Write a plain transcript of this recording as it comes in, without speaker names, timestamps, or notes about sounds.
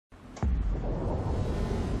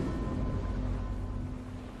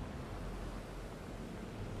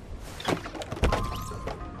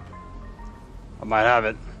I might have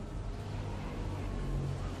it.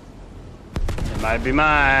 It might be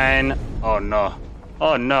mine. Oh no.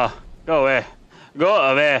 Oh no. Go away. Go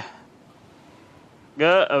away.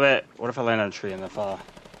 Go away. What if I land on a tree and then fall?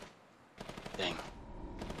 Dang.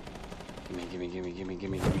 Gimme, gimme, gimme, gimme,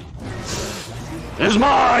 gimme, gimme. It's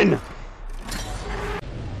mine!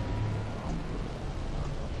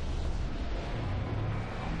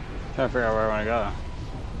 Trying to figure out where I want to go.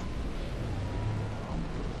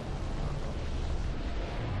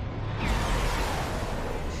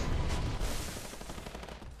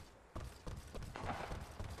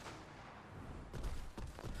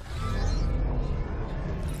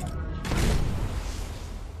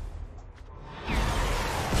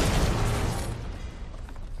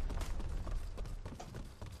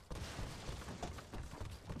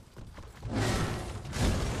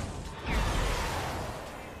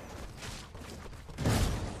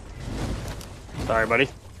 Sorry, buddy.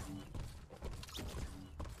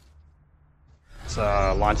 It's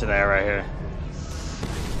launching air right here.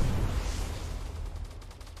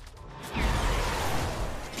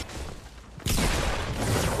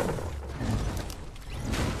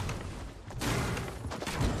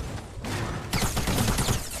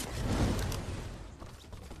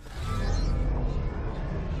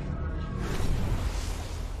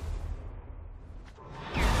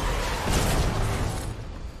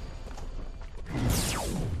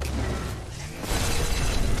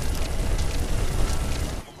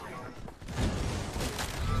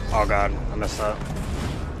 Oh god, I messed up.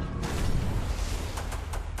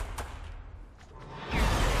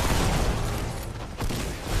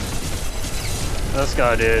 Let's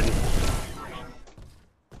go, dude.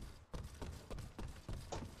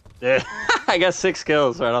 Yeah, I got 6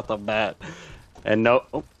 kills right off the bat. And no...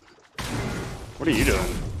 Oh. What are you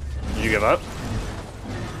doing? Did you give up?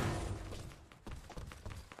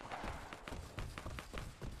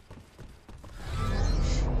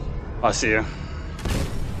 I see you.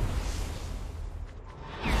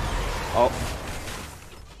 Oh.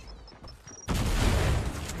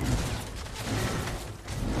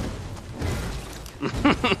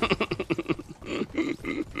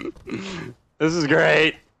 This is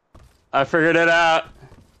great. I figured it out.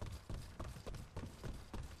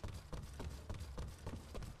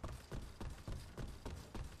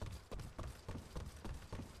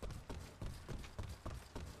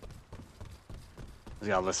 Just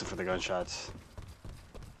gotta listen for the gunshots.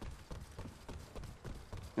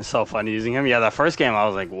 It's so fun using him. Yeah, that first game I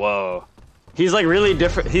was like, whoa. He's like really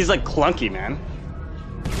different. He's like clunky, man.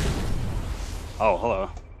 Oh, hello.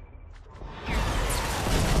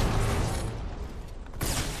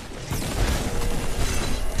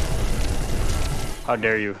 How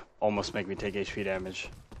dare you almost make me take HP damage.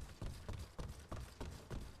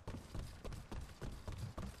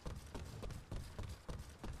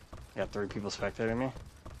 I got 3 people spectating me.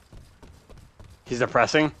 He's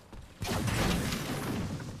depressing.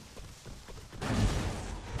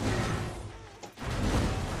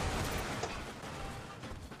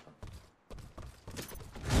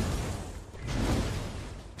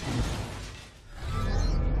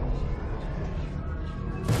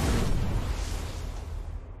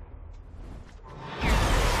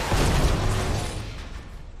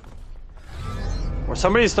 Or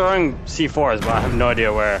somebody's throwing C4s, but I have no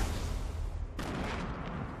idea where.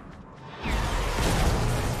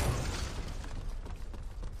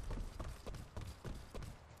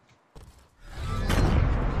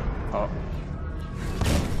 Oh.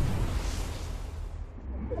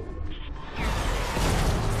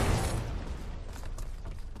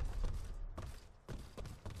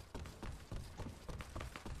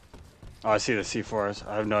 Oh, I see the C4s.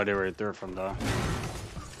 I have no idea where he threw it from, though.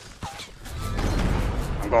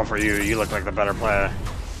 I'm going for you. You look like the better player.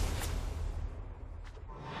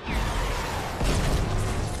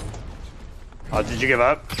 Oh, did you give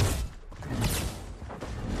up?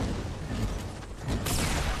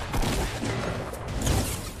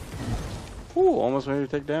 Ooh, almost made me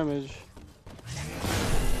take damage.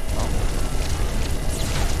 Oh.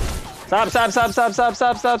 Stop, stop, stop, stop, stop,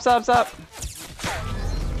 stop, stop, stop, stop.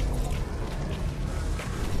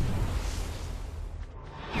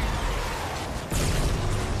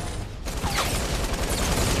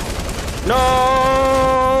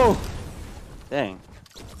 No! Dang.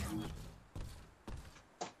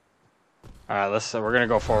 All right, we're gonna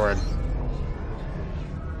go forward.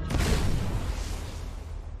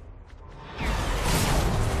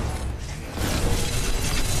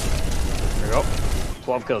 There we go.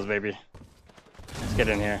 12 kills, baby. Let's get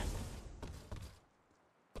in here.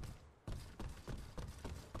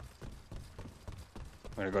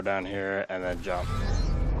 I'm gonna go down here and then jump.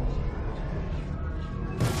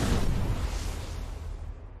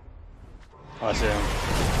 Oh, I see him.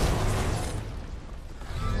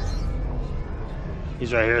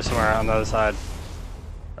 He's right here somewhere on the other side.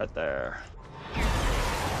 Right there.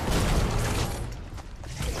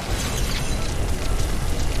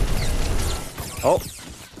 Oh.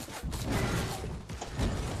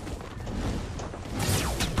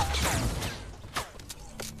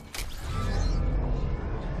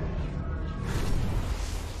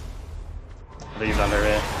 I think he's under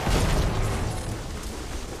it.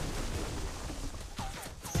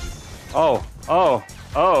 Oh, oh,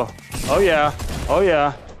 oh, oh yeah, oh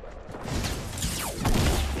yeah.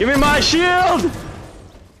 Give me my shield!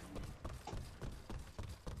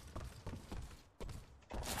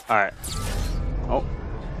 Alright. Oh.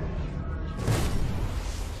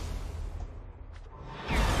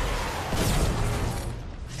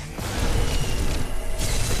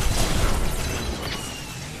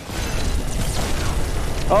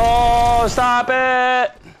 Oh, stop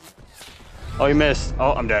it! Oh, you missed.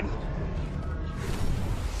 Oh, I'm dead.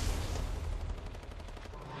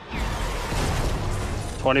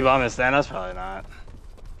 $20 bomb is Thanos? Probably not.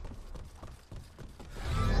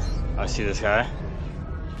 I see this guy.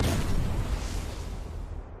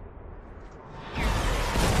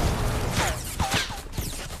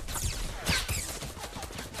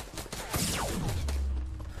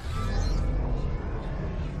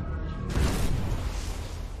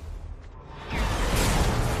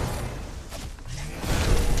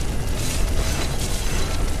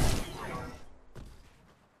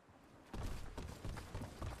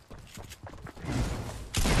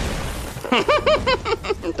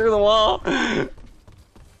 Through the wall.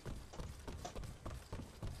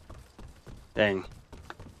 Dang.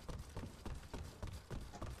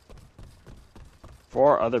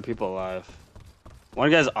 4 other people alive. One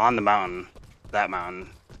guy's on the mountain. That mountain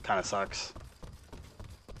kind of sucks.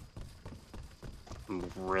 I'm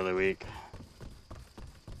really weak.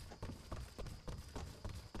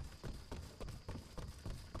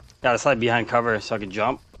 Gotta slide behind cover so I can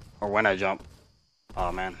jump. Or when I jump.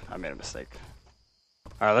 Oh man, I made a mistake.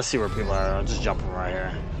 Alright, let's see where people are. I'll just jump from right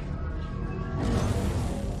here.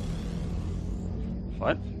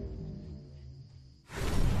 What?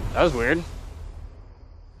 That was weird.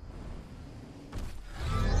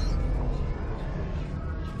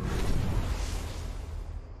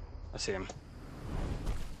 I see him.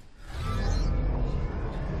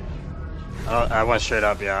 I went straight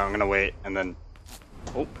up, yeah. I'm gonna wait and then.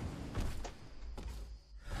 Oh.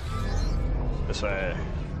 This way.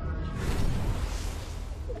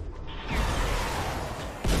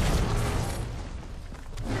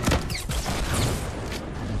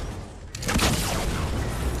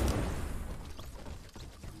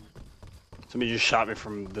 Somebody just shot me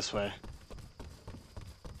from this way.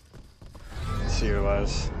 Let's see who it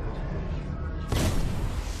was.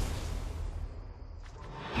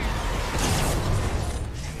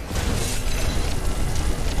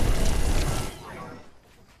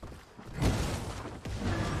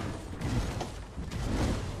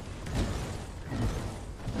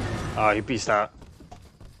 Oh, he pieced out.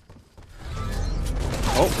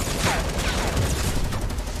 Oh.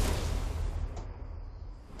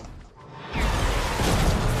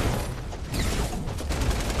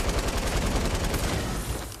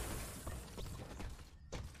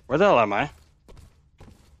 Where the hell am I?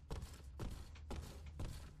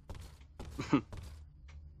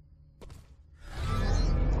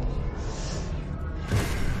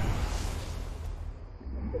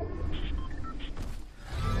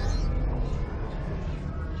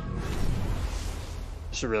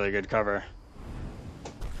 This is a really good cover.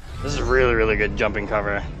 This is really, really good jumping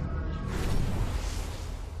cover.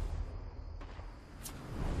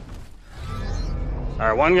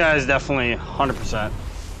 Alright, one guy is definitely 100%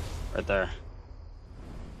 right there.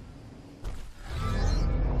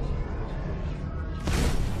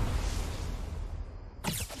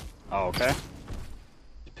 Oh, okay.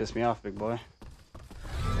 You pissed me off, big boy.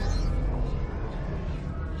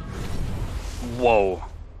 Whoa.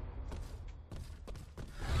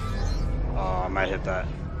 Oh, I might hit that.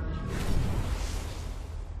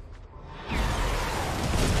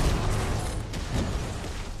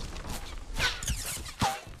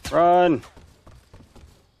 Run!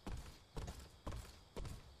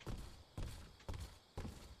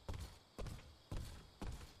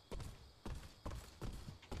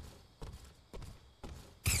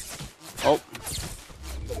 Oh.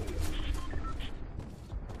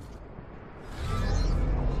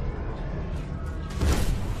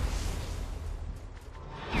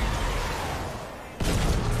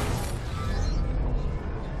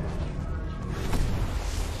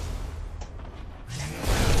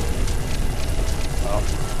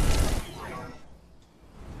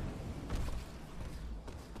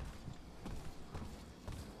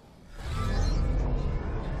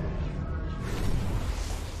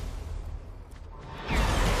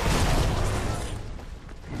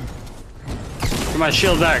 my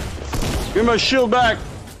shield back. Give me my shield back.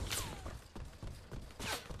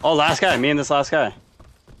 Oh, last guy. Me and this last guy.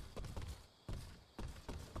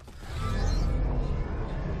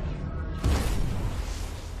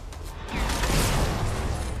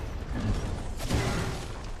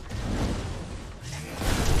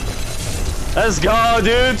 Let's go,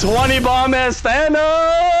 dude. 20 bomb ass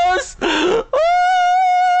Thanos.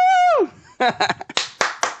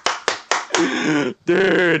 Woo!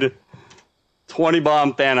 Dude. 20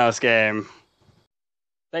 bomb Thanos game.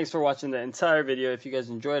 Thanks for watching the entire video. If you guys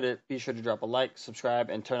enjoyed it, be sure to drop a like, subscribe,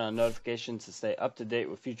 and turn on notifications to stay up to date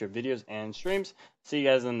with future videos and streams. See you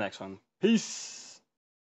guys in the next one. Peace.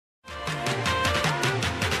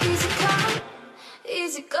 Easy come,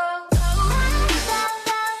 easy go.